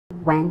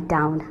went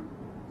down.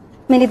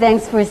 Many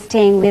thanks for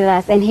staying with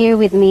us. And here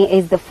with me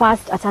is the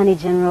first Attorney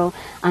General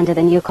under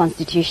the new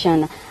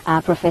Constitution,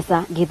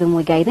 Professor Githu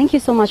Muigai. Thank you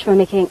so much for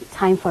making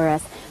time for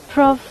us.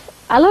 Prof,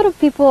 a lot of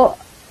people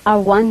are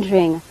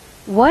wondering,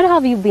 what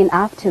have you been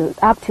up to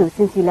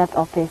since you left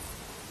office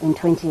in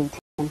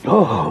 2018?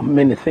 Oh,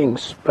 many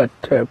things, but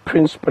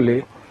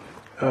principally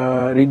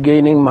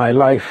regaining my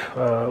life.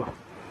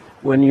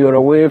 When you're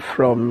away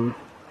from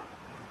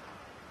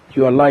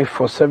your life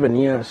for 7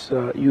 years,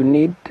 you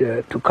need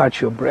to catch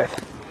your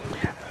breath.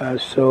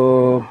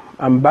 So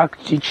I'm back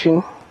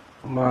teaching,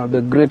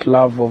 the great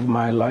love of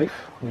my life,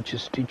 which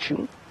is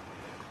teaching.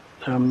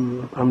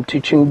 I'm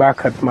teaching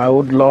back at my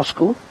old law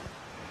school.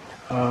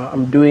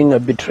 I'm doing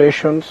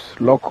arbitrations,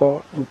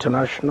 local,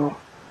 international.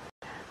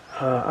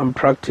 I'm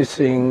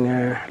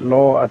practicing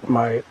law at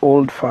my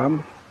old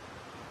firm.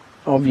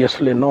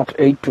 Obviously not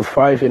 8 to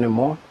 5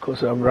 anymore,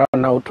 because I've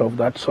run out of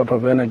that sort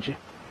of energy.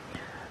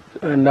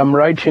 And I'm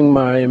writing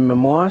my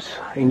memoirs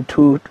in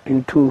two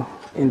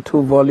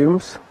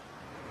volumes.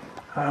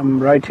 I'm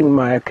writing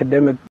my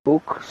academic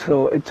book,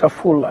 so it's a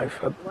full life.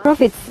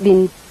 Prof, it's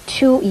been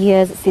 2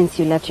 years since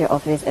you left your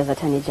office as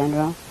Attorney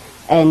General,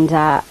 and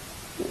a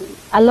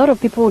lot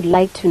of people would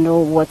like to know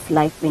what's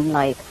life been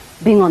like,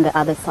 being on the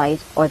other side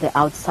or the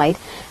outside,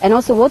 and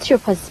also what's your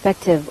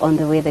perspective on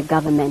the way the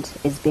government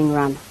is being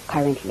run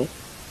currently?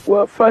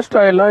 Well, first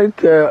I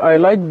like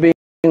being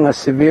a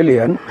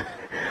civilian.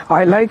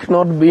 I like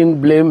not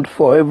being blamed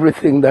for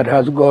everything that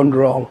has gone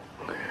wrong.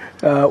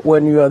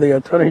 When you are the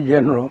Attorney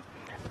General,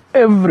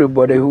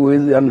 everybody who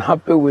is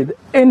unhappy with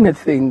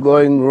anything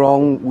going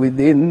wrong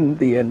within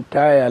the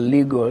entire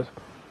legal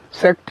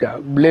sector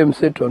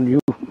blames it on you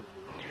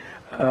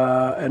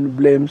and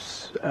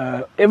blames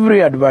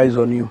every advice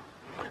on you.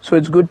 So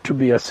it's good to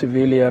be a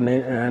civilian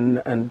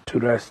and to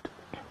rest.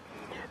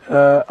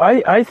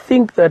 I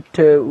think that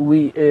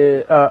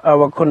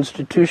our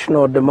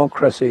constitutional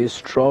democracy is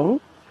strong.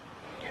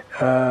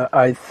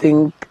 I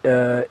think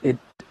it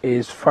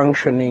is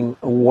functioning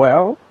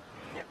well.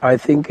 I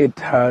think it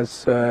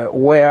has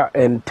wear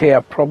and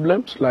tear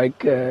problems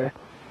like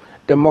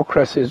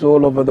democracies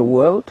all over the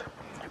world.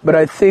 But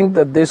I think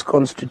that this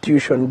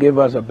constitution gave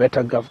us a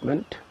better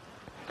government,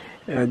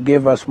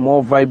 gave us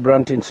more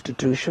vibrant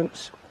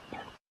institutions.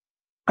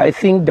 I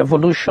think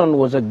devolution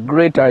was a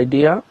great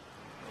idea.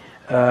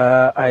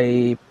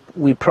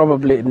 We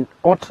probably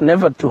ought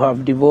never to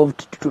have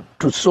devolved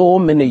to so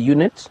many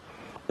units,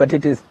 but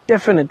it is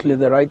definitely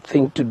the right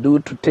thing to do,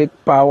 to take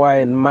power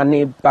and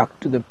money back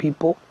to the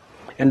people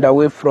and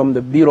away from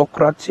the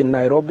bureaucrats in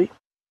Nairobi.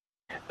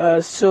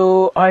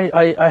 So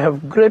I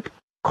have great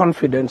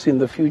confidence in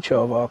the future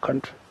of our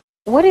country.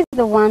 What is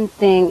the one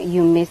thing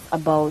you miss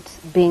about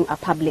being a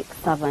public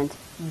servant,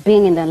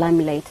 being in the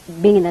limelight,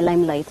 being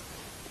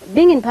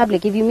in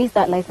public, if you miss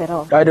that life at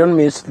all? I don't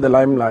miss the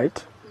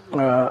limelight.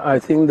 I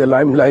think the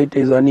limelight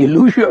is an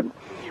illusion,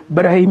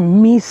 but I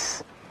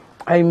miss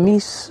the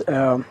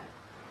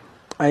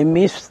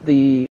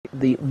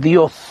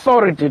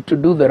authority to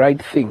do the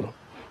right thing.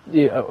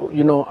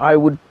 You know,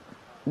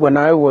 when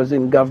I was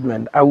in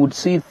government, I would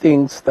see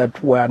things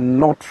that were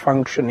not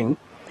functioning,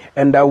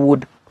 and I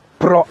would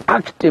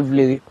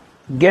proactively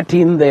get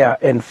in there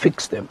and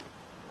fix them.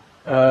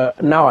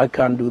 Now I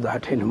can't do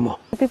that anymore.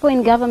 People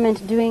in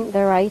government doing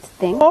the right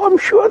thing? Oh, I'm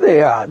sure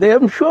they are.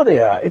 I'm sure they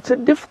are. It's a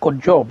difficult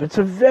job. It's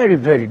a very,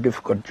 very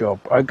difficult job.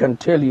 I can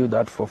tell you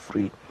that for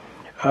free.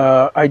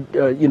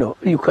 You know,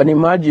 you can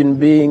imagine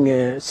being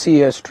a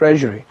CS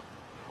Treasury,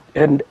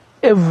 and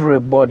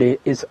everybody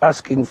is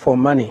asking for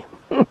money.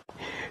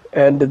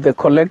 And the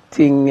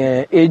collecting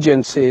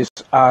agencies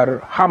are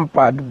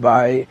hampered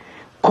by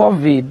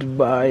COVID,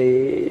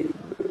 by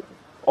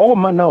all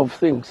manner of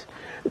things.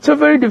 It's a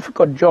very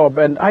difficult job,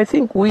 and I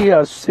think we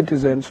as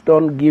citizens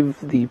don't give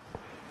the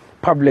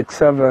public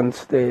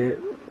servants the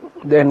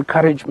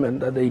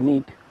encouragement that they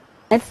need.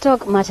 Let's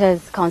talk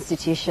matters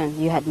constitution.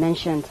 You had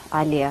mentioned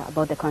earlier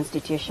about the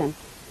constitution.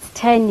 It's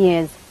 10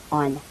 years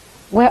on.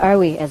 Where are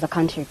we as a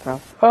country,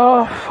 Prof?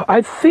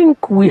 I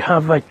think we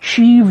have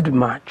achieved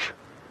much,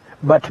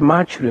 but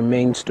much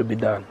remains to be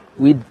done.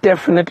 We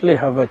definitely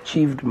have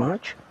achieved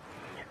much.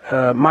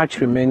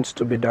 Much remains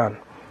to be done.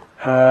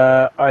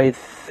 I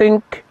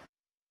think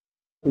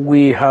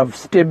we have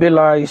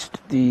stabilized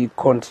the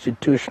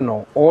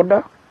constitutional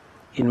order,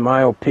 in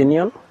my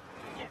opinion.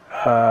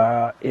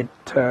 In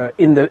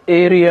the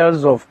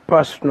areas of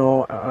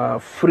personal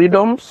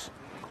freedoms,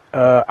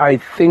 I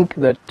think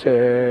that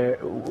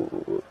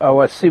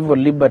our civil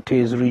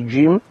liberties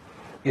regime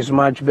is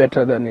much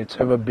better than it's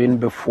ever been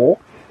before.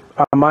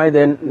 Am I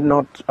then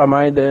not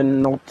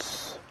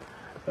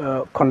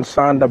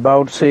concerned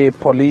about, say,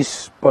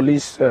 police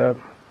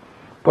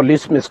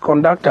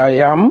misconduct? I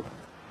am.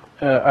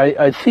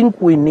 I think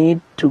we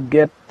need to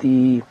get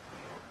the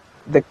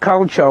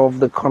culture of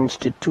the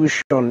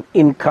Constitution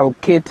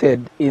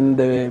inculcated in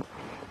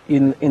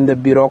the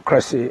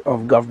bureaucracy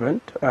of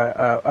government.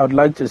 I'd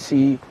like to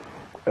see,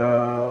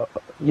 better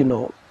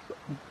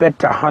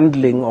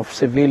handling of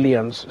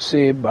civilians,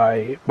 say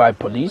by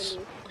police,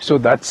 So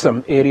that's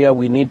some area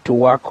we need to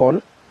work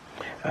on.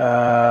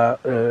 But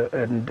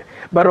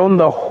on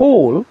the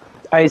whole,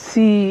 I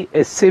see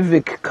a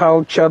civic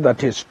culture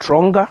that is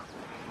stronger.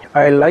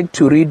 I like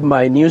to read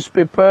my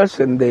newspapers,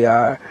 and they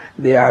are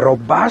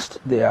robust,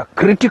 they are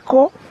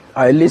critical.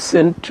 I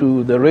listen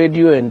to the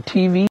radio and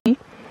TV,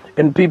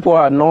 and people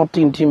are not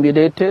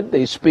intimidated.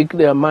 They speak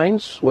their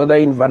minds, whether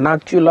in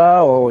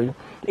vernacular or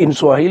in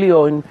Swahili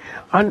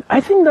and I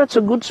think that's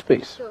a good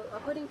space. So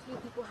according to you,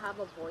 people have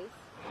a voice?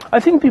 I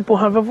think people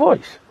have a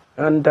voice.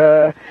 And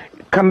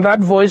can that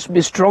voice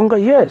be stronger?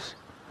 Yes.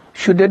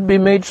 Should it be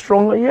made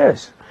stronger?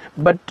 Yes.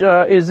 But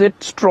is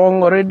it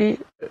strong already?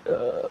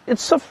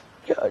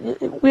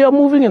 We are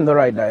moving in the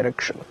right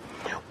direction.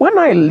 When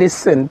I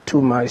listen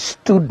to my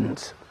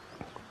students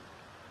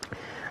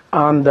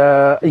and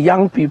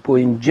young people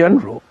in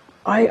general,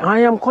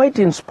 I am quite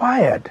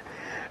inspired.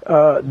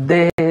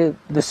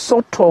 The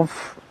sort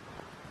of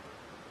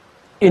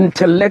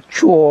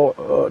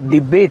intellectual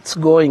debates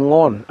going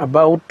on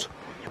about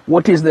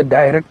what is the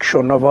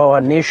direction of our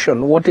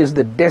nation, what is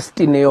the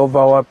destiny of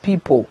our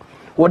people,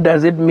 what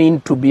does it mean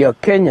to be a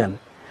Kenyan.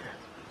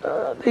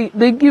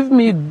 They give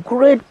me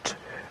great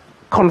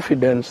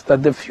confidence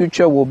that the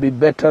future will be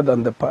better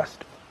than the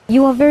past.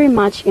 You are very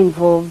much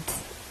involved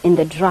in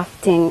the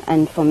drafting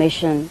and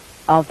formation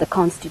of the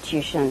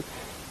Constitution.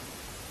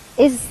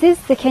 Is this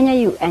the Kenya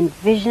you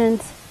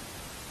envisioned,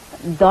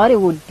 thought it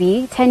would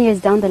be 10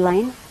 years down the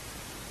line?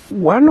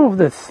 One of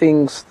the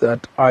things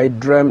that I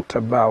dreamt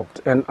about,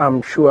 and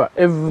I'm sure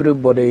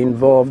everybody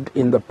involved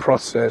in the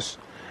process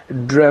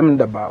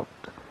dreamed about,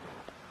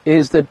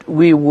 is that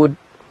we would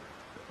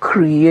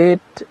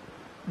create,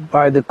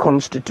 by the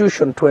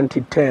Constitution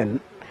 2010,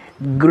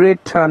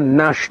 greater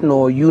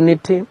national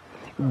unity,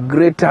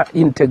 greater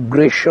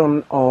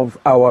integration of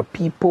our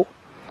people.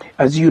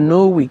 As you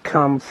know, we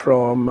come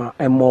from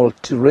a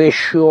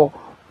multiracial,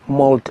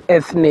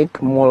 multi-ethnic,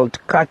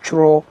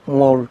 multicultural,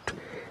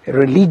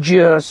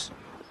 multi-religious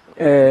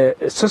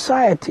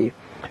society.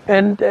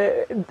 And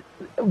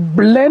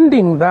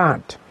blending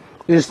that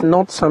is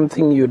not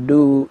something you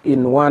do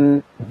in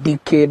 1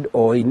 decade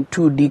or in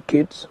 2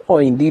 decades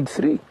or indeed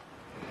 3.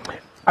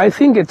 I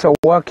think it's a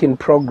work in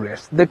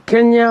progress. The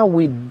Kenya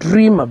we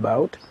dream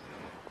about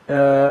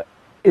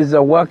is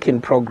a work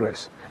in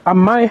progress.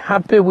 Am I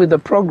happy with the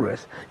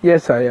progress?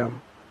 Yes, I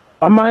am.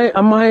 Am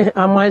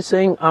I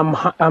saying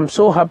I'm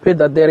so happy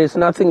that there is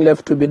nothing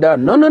left to be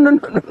done? No.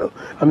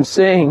 I'm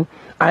saying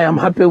I am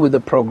happy with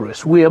the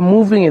progress. We are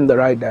moving in the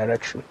right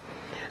direction.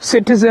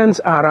 Citizens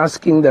are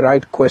asking the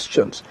right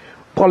questions.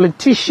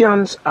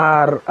 Politicians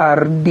are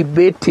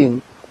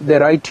debating the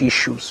right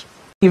issues,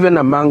 even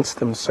amongst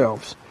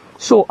themselves.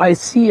 So I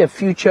see a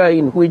future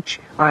in which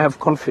I have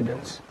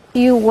confidence.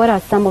 What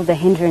are some of the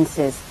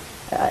hindrances,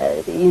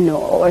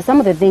 or some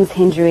of the things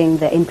hindering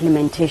the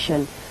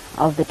implementation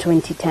of the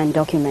 2010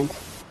 document?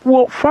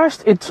 Well,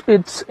 first, it's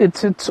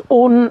its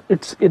own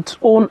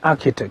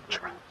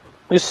architecture.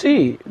 You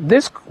see,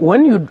 this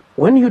when you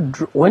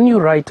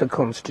write a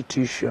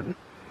constitution,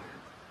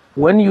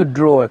 when you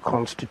draw a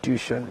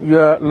constitution,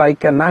 you're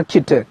like an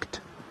architect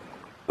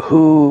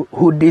who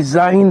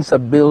designs a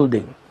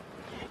building.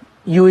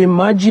 You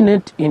imagine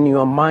it in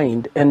your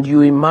mind, and you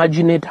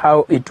imagine it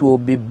how it will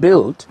be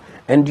built,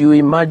 and you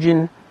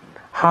imagine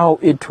how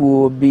it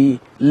will be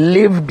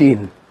lived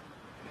in.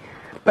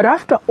 But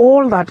after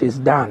all that is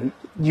done,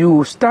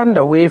 you stand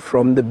away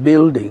from the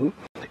building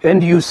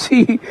and you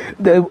see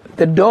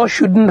the door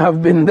shouldn't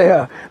have been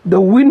there, the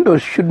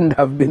windows shouldn't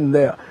have been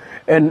there.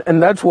 And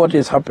that's what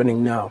is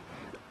happening now.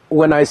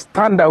 When I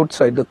stand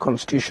outside the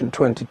Constitution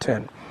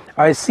 2010,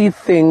 I see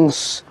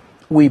things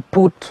we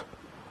put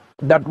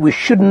that we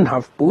shouldn't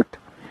have put.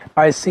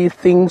 I see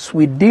things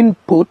we didn't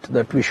put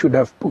that we should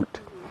have put.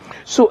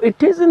 So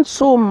it isn't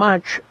so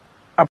much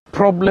a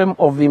problem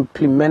of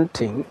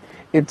implementing,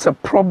 it's a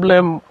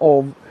problem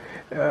of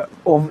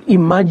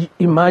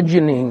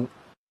imagining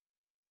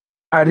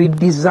a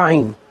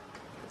redesign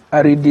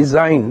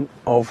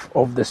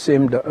of the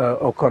same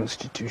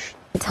constitution.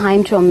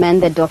 Time to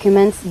amend the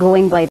documents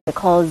going by the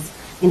calls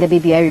in the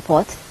BBI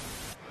report?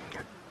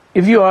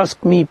 If you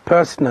ask me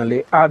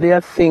personally, are there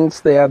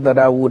things there that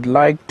I would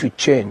like to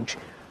change?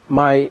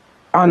 My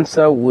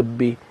answer would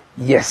be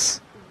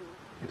yes.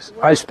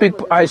 I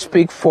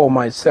speak for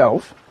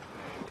myself.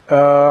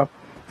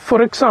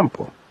 For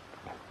example,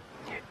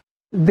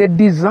 the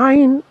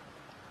design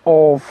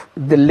of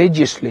the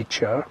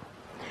legislature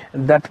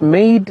that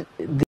made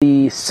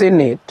the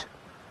Senate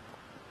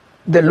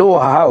the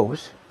lower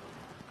house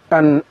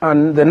and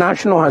the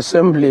National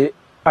Assembly,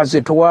 as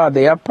it were,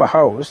 the upper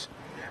house,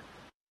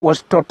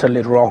 was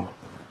totally wrong.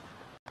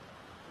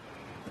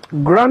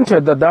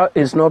 Granted that that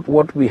is not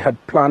what we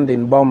had planned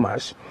in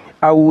Bomas,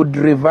 I would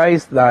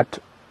revise that.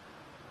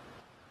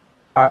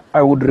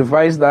 I would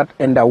revise that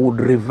and I would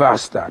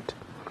reverse that.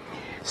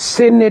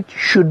 Senate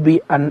should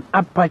be an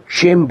upper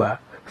chamber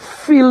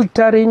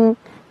filtering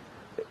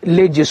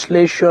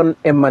legislation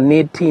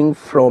emanating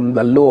from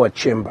the lower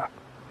chamber.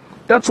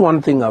 That's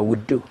one thing I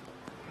would do.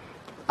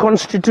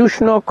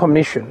 Constitutional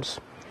commissions,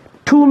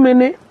 too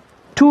many,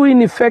 too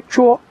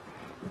ineffectual,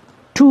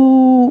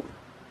 too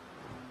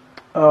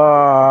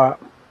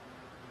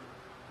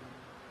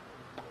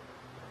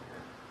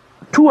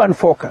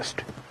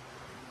unfocused.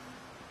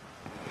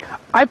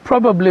 I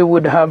probably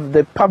would have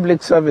the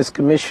Public Service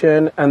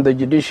Commission and the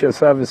Judicial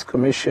Service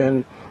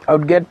Commission. I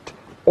would get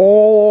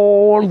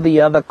all the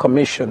other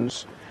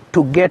commissions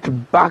to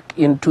get back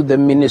into the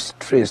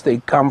ministries they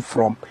come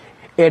from,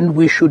 and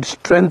we should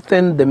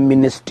strengthen the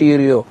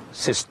ministerial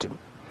system,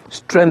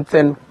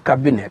 strengthen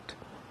cabinet,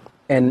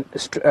 and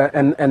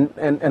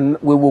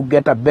we will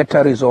get a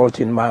better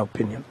result, in my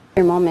opinion.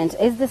 Moment,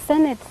 is the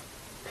Senate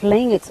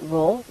playing its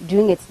role,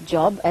 doing its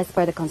job as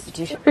per the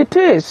Constitution? It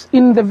is,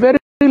 in the very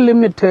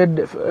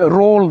limited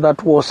role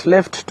that was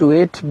left to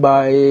it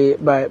by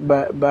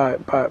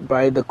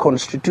the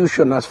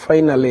Constitution as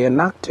finally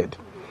enacted.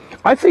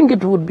 I think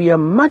it would be a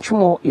much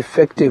more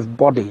effective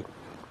body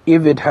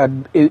if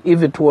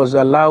it was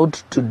allowed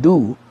to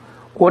do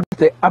what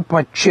the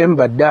upper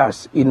chamber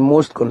does in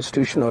most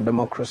constitutional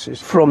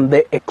democracies. From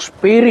the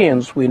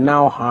experience we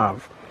now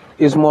have,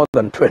 is more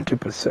than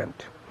 20%.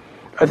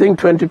 I think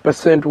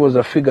 20% was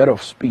a figure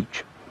of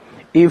speech.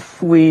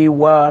 If we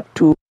were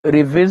to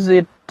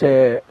revisit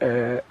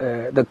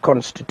the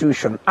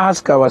Constitution,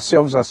 ask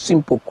ourselves a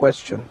simple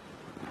question: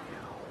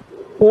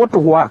 what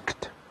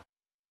worked,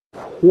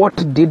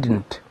 what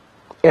didn't,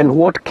 and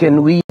what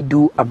can we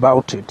do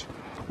about it?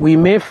 We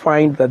may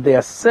find that there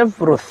are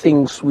several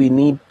things we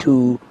need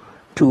to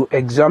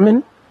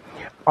examine.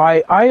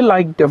 I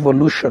like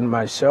devolution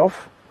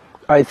myself.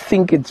 I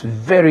think it's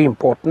very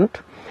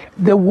important.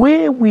 The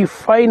way we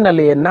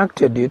finally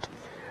enacted it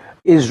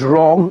is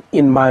wrong,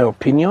 in my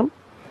opinion.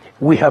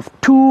 We have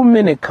too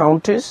many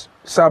counties,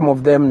 some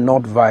of them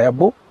not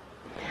viable.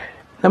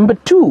 Number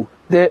two,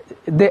 the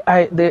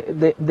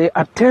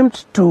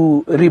attempt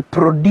to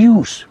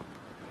reproduce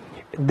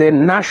the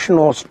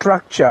national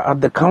structure at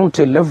the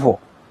county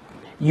level.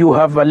 You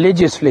have a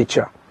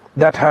legislature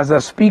that has a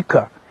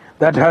speaker,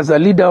 that has a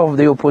leader of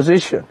the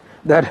opposition,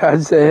 that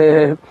has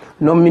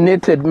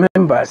nominated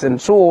members, and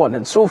so on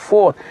and so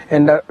forth.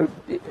 And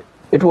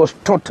it was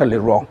totally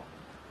wrong.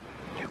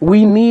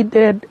 We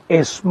needed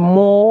a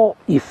small,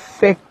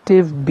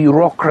 effective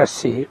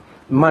bureaucracy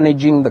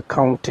managing the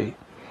county,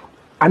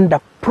 and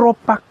a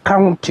proper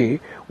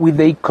county with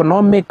the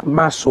economic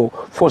muscle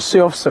for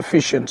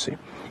self-sufficiency.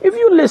 If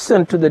you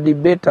listen to the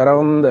debate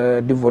around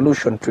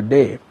devolution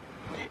today,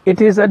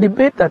 it is a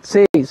debate that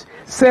says,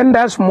 send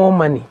us more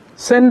money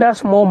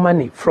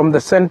from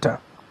the center.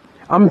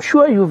 I'm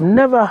sure you've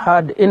never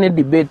heard any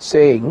debate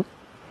saying,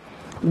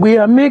 we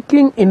are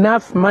making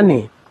enough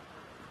money,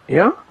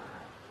 yeah?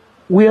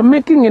 We are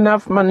making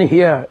enough money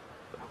here.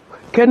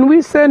 Can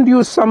we send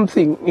you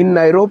something in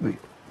Nairobi?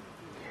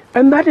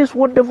 And that is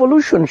what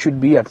devolution should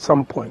be at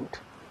some point.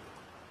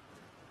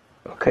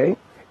 Okay?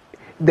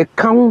 The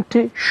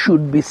county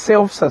should be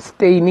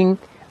self-sustaining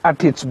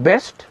at its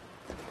best.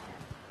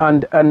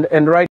 And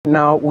right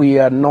now we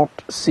are not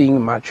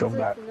seeing much of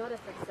that. It's not a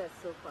success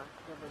so far,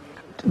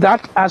 devolution.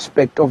 That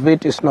aspect of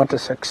it is not a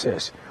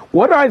success.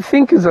 What I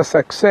think is a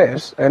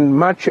success, and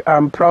much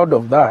I'm proud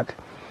of that,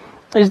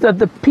 is that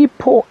the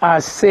people are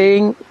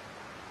saying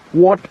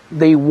what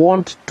they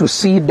want to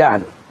see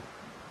done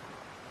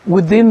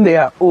within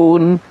their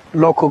own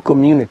local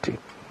community.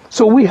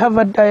 So we have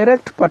a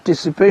direct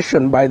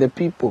participation by the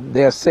people.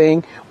 They are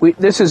saying,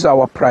 this is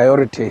our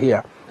priority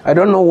here. I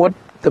don't know what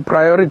the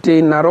priority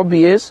in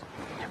Nairobi is,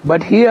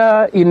 but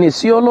here in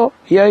Isiolo,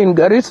 here in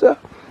Garissa,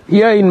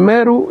 here in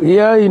Meru,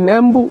 here in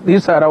Embu,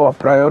 these are our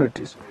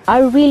priorities.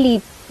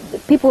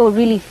 People are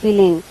really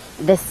feeling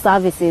the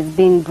services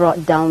being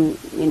brought down,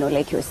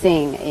 like you're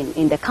saying,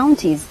 in the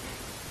counties.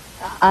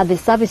 Are the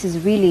services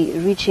really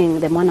reaching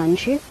the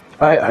Mwananchi?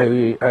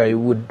 I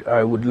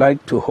would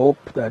like to hope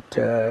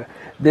that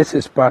this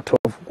is part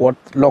of what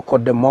local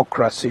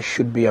democracy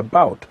should be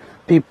about.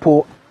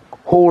 People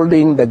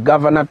holding the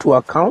governor to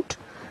account,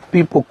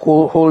 people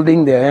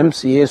holding their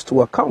MCAs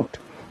to account.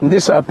 And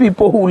these are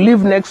people who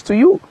live next to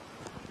you.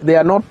 They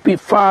are not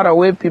far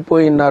away people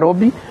in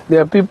Nairobi. They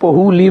are people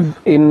who live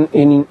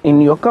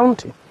in your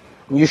county.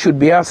 You should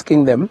be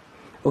asking them,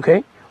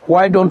 okay,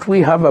 why don't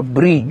we have a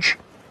bridge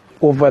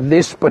over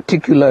this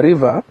particular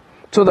river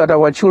so that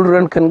our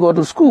children can go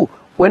to school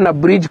when a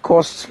bridge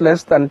costs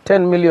less than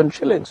 10 million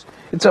shillings?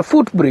 It's a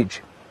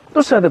footbridge.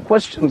 Those are the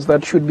questions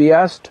that should be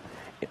asked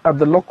at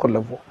the local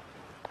level.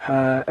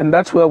 And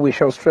that's where we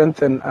shall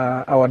strengthen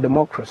our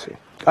democracy.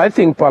 I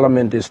think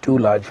Parliament is too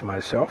large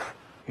myself,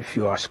 if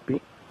you ask me.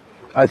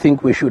 I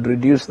think we should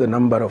reduce the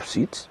number of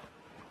seats.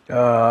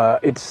 I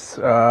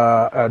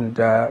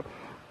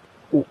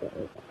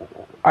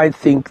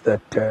think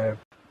that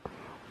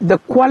the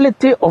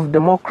quality of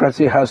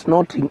democracy has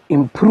not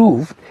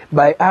improved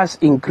by us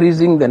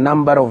increasing the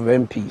number of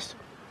MPs.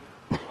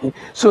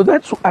 So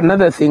that's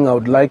another thing I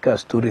would like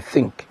us to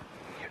rethink.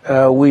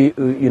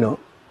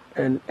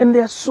 And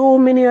there are so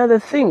many other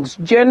things.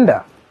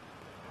 Gender.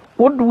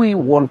 What do we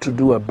want to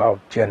do about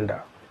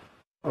gender?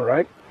 All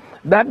right?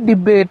 That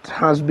debate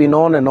has been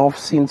on and off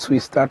since we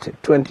started,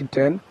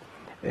 2010.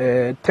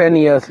 10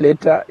 years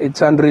later,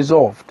 it's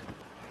unresolved.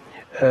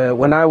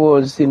 When I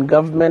was in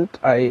government,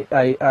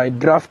 I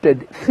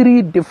drafted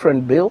 3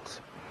 different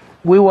bills.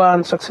 We were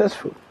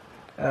unsuccessful.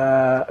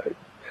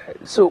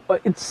 So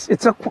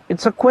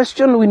it's a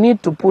question we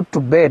need to put to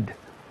bed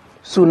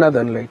sooner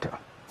than later.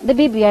 The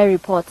BBI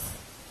reports,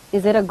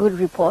 is it a good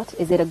report?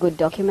 Is it a good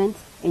document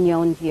in your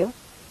own view?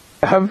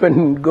 I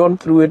haven't gone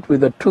through it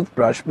with a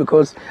toothbrush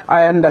because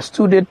I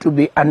understood it to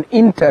be an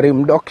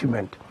interim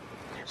document.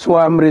 So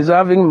I'm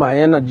reserving my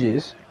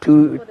energies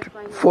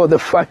for the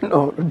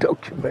final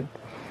document.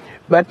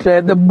 But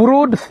the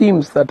broad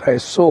themes that I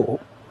saw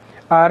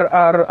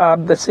are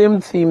the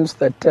same themes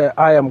that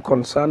I am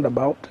concerned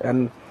about,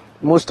 and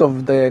most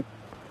of the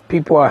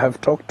people I have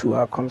talked to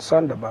are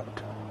concerned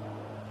about.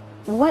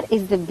 What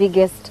is the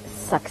biggest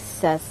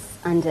success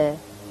under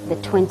the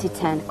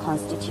 2010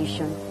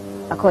 Constitution,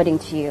 according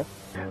to you?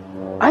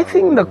 I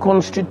think the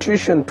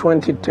Constitution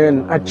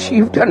 2010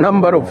 achieved a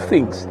number of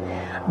things.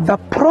 The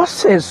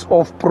process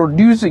of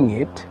producing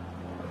it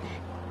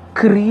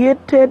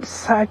created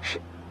such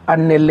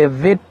an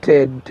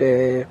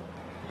elevated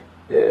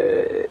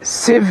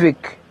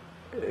civic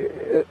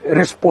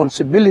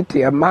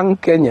responsibility among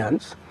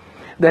Kenyans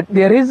that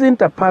there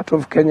isn't a part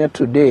of Kenya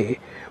today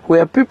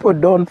where people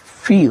don't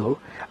feel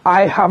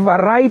I have a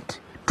right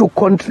to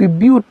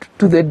contribute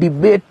to the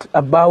debate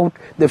about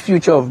the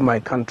future of my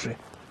country.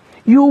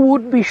 You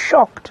would be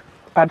shocked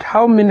at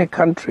how many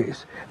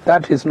countries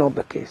that is not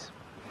the case.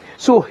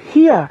 So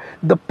here,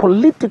 the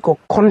political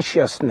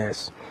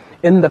consciousness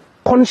and the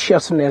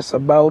consciousness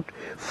about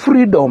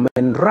freedom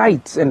and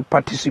rights and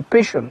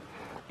participation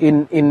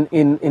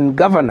in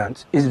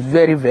governance is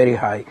very, very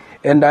high.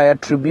 And I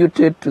attribute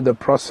it to the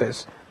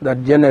process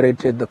that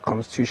generated the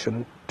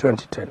Constitution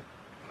 2010.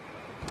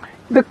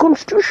 The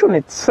Constitution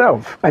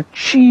itself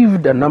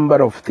achieved a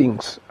number of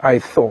things, I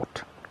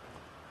thought.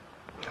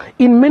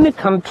 In many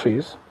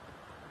countries,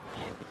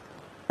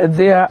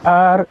 there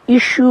are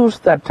issues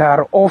that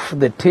are off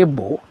the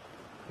table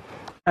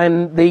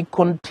and they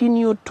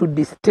continue to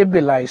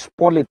destabilize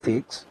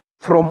politics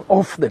from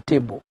off the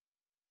table.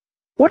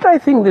 What I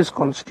think this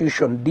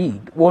Constitution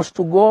did was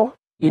to go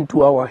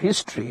into our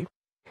history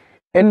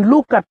and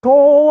look at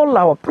all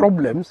our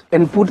problems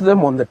and put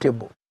them on the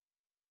table.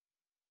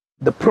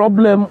 The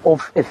problem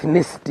of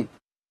ethnicity.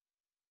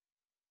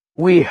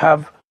 We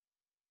have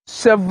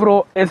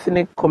several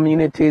ethnic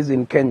communities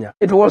in Kenya.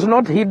 It was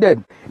not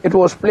hidden. It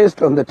was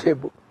placed on the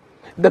table.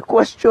 The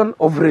question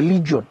of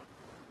religion.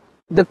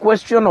 The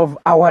question of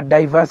our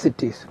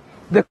diversities.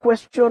 The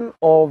question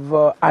of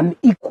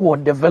unequal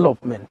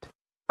development.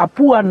 A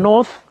poor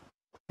north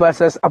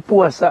versus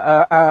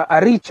a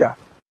richer,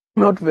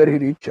 not very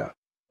richer,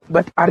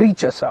 but a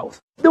richer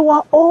south. They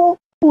were all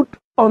put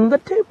on the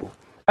table.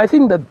 I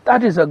think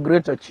that is a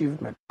great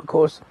achievement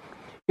because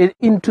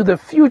into the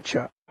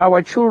future,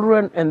 our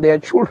children and their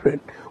children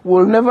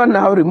will never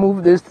now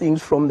remove these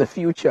things from the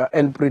future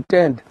and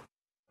pretend,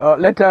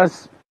 let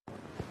us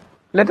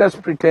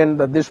pretend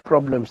that these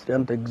problems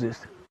don't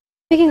exist.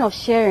 Speaking of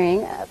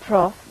sharing,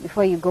 Prof,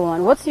 before you go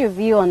on, what's your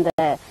view on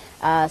the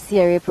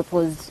CRA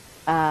proposed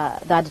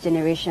third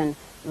generation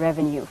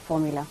revenue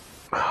formula?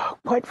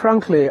 Quite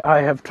frankly,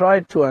 I have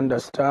tried to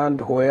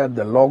understand where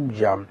the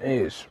logjam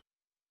is,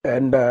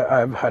 and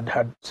I've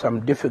had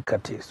some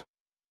difficulties.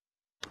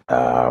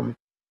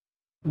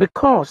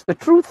 Because the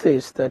truth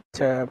is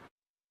that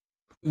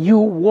you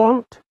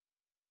want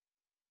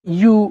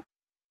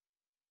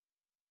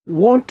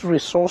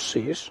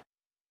resources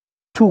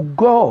to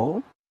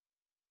go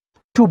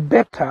to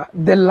better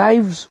the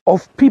lives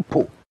of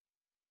people,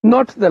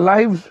 not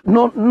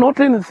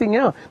anything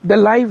else, the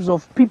lives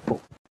of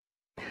people.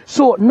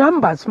 So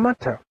numbers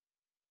matter.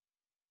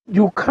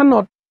 You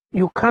cannot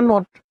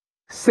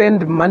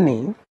send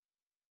money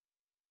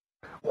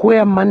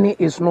where money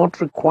is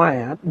not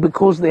required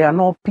because there are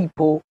no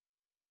people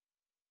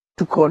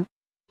to con.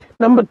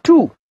 Number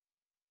 2,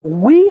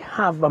 we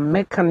have a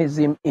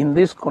mechanism in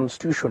this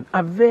Constitution,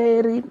 a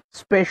very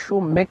special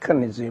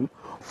mechanism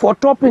for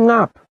topping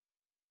up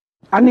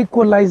an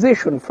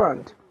equalization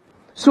fund.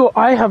 So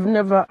I have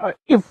never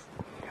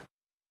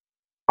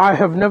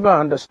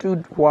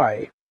understood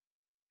why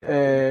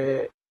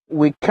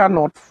we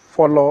cannot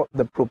follow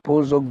the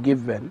proposal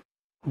given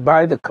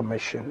by the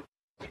Commission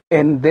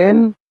and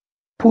then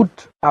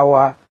put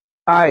our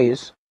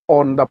eyes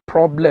on the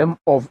problem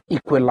of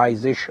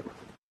equalization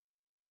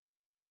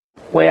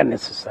where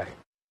necessary.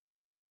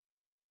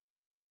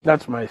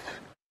 That's my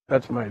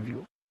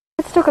view.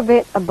 Let's talk a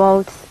bit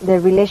about the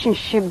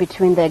relationship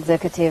between the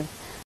executive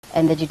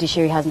and the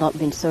judiciary has not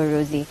been so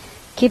rosy.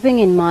 Keeping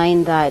in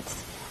mind that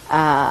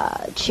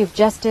Chief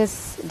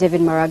Justice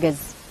David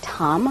Maraga's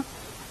term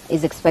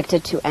is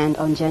expected to end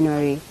on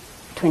January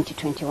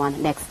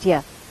 2021 next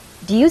year.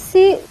 Do you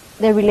see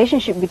the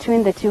relationship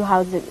between the two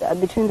houses,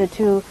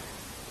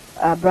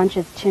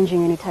 branches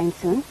changing anytime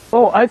soon?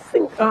 Oh, I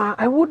think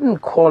I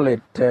wouldn't call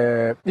it.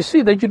 You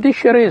see, the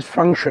judiciary is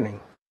functioning.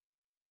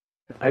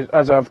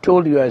 As I've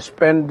told you, I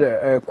spend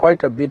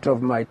quite a bit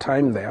of my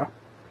time there.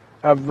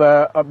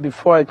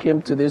 Before I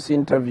came to this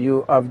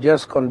interview, I've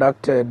just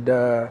conducted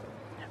a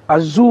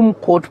Zoom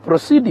court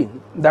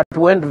proceeding that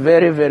went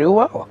very, very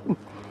well.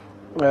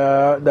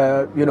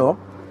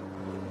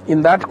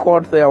 In that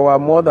court there were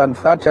more than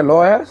 30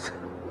 lawyers.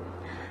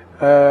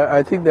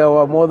 I think there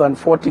were more than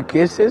 40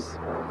 cases,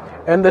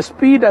 and the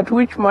speed at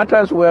which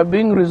matters were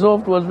being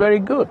resolved was very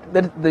good.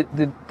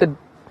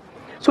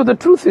 So the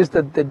truth is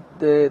that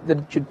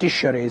the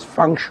judiciary is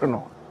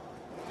functional.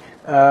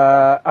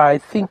 I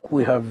think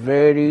we have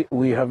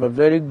a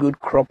very good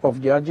crop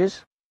of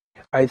judges.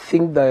 I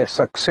think the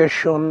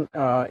succession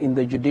in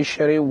the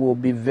judiciary will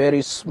be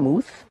very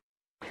smooth.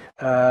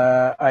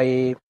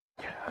 I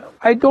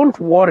don't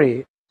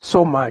worry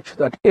so much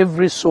that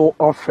every so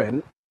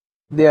often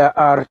there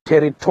are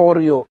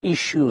territorial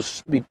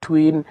issues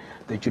between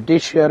the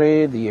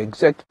judiciary, the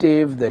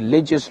executive, the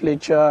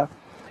legislature.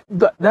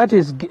 That's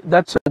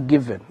a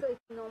given. So it's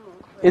normal.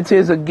 It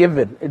is a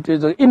given.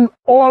 In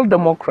all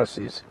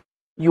democracies,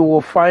 you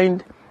will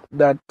find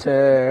that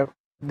the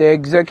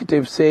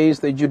executive says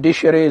the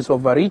judiciary is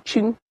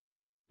overreaching.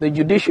 The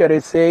judiciary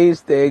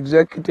says the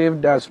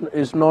executive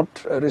is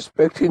not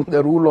respecting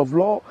the rule of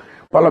law.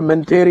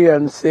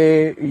 Parliamentarians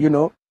say, we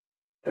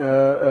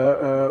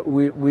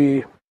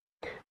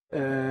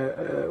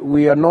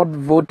are not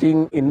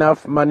voting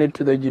enough money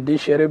to the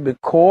judiciary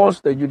because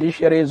the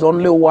judiciary is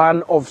only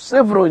one of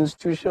several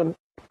institutions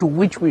to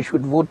which we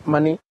should vote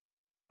money,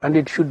 and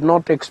it should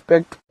not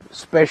expect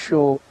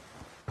special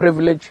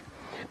privilege.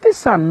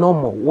 These are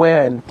normal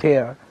wear and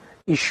tear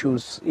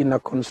issues in a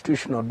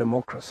constitutional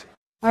democracy.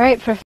 All right,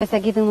 Professor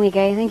Githu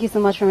Muigai, thank you so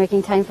much for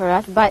making time for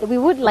us. But we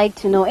would like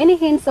to know any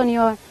hints on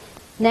your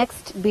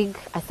next big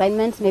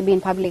assignment, maybe in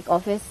public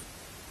office?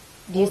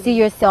 Do you see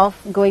yourself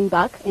going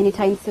back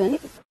anytime soon?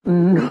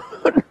 No.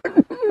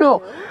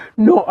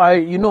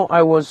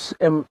 I was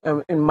in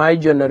my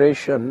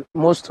generation.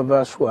 Most of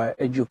us were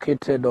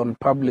educated on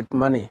public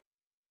money,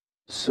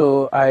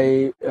 so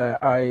I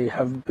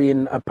have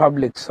been a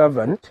public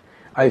servant.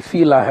 I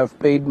feel I have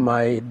paid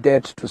my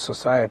debt to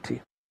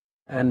society,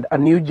 and a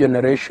new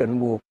generation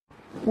will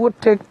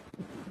take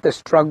the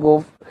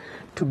struggle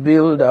to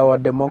build our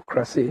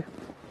democracy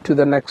to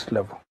the next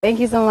level. Thank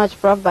you so much,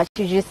 Prof, but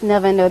you just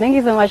never know. Thank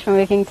you so much for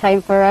making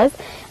time for us.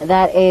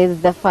 That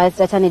is the first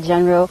Attorney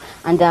General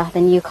under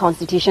the new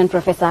Constitution,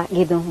 Professor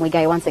Githu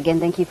Muigai. Once again,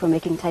 thank you for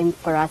making time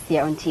for us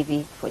here on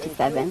TV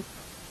 47.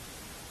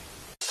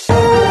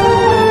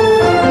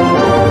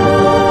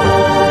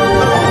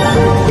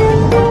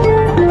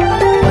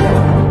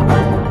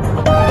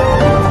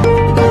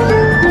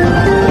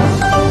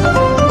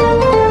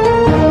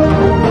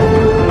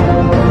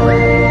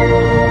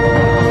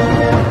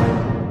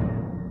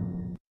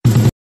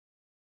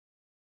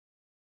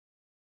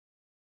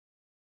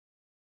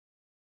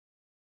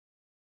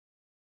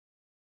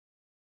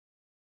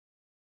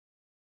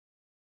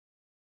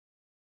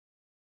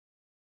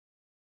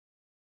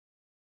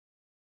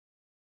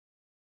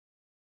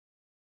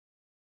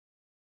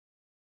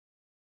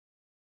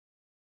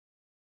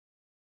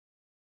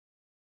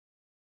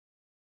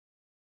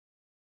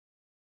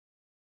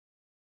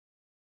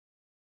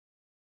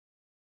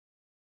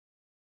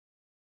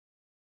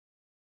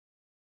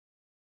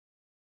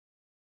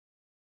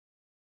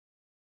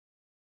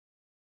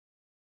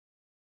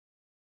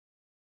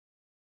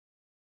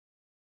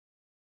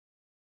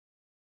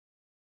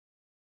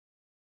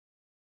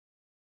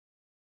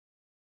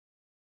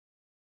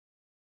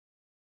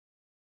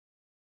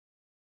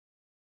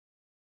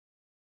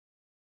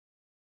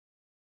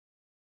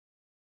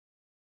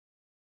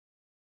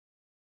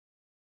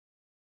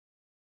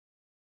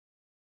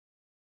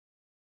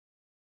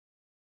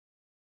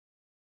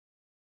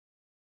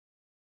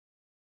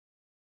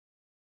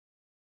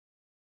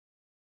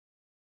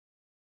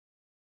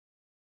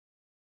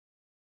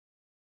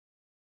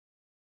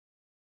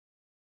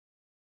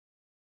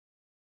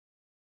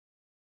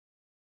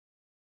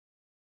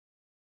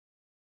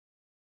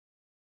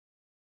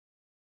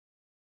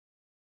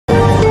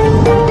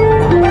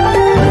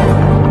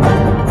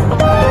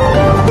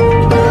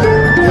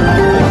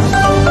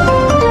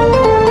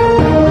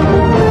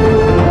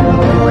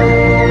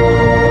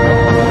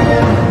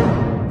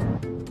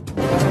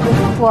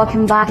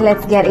 Welcome back.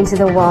 Let's get into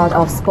the world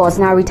of sports.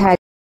 Now, retired